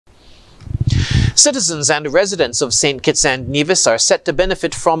Citizens and residents of St. Kitts and Nevis are set to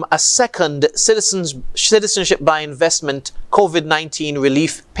benefit from a second Citizenship by Investment COVID-19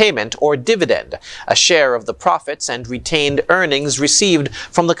 relief payment or dividend, a share of the profits and retained earnings received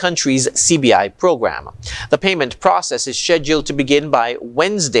from the country's CBI program. The payment process is scheduled to begin by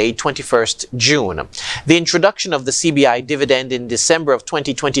Wednesday, 21st June. The introduction of the CBI dividend in December of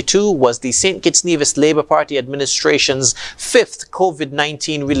 2022 was the St. Kitts Nevis Labour Party administration's fifth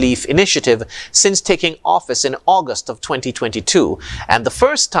COVID-19 relief initiative since taking office in August of 2022, and the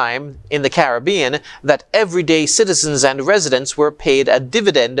first time in the Caribbean that everyday citizens and residents were paid a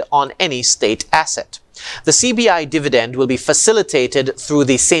dividend on any state asset. The CBI dividend will be facilitated through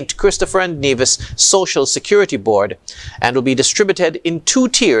the St. Christopher and Nevis Social Security Board and will be distributed in two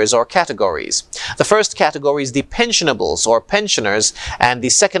tiers or categories. The first category is the pensionables or pensioners, and the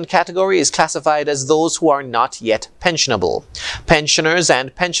second category is classified as those who are not yet pensionable. Pensioners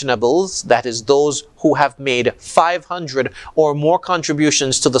and pensionables, that is those who have made 500 or more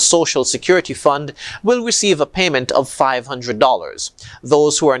contributions to the Social Security Fund, will receive a payment of $500.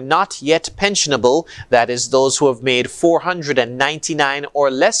 Those who are not yet pensionable, that is those who have made 499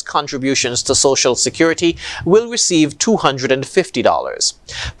 or less contributions to Social Security, will receive $250.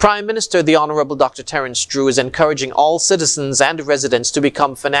 Prime Minister the Honorable Dr. Terence Drew is encouraging all citizens and residents to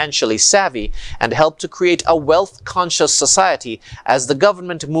become financially savvy and help to create a wealth-conscious society as the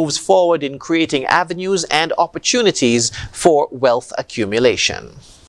government moves forward in creating avenues and opportunities for wealth accumulation.